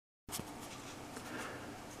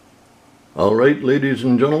Alright, ladies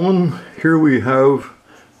and gentlemen, here we have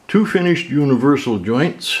two finished universal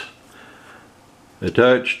joints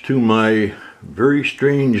attached to my very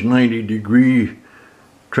strange 90-degree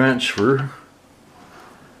transfer,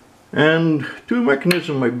 and to a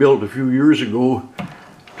mechanism I built a few years ago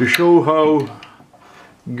to show how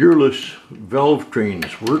gearless valve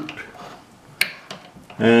trains worked.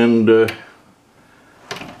 And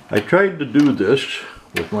I tried to do this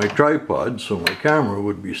with my tripod so my camera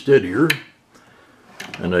would be steadier,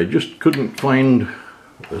 and I just couldn't find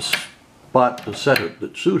a spot to set it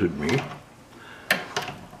that suited me.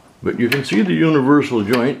 But you can see the universal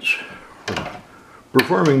joints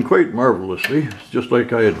performing quite marvelously, just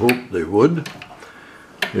like I had hoped they would.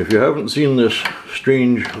 If you haven't seen this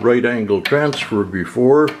strange right angle transfer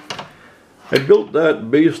before, I built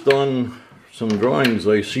that based on some drawings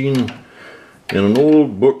I seen in an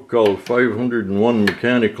old book called 501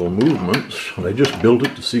 Mechanical Movements. I just built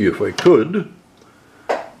it to see if I could.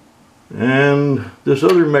 And this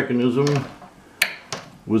other mechanism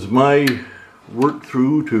was my work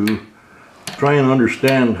through to try and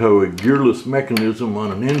understand how a gearless mechanism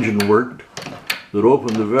on an engine worked that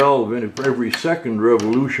opened the valve in every second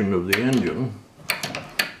revolution of the engine.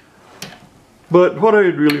 But what I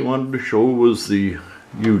really wanted to show was the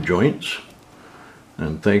U-joints.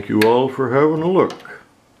 And thank you all for having a look.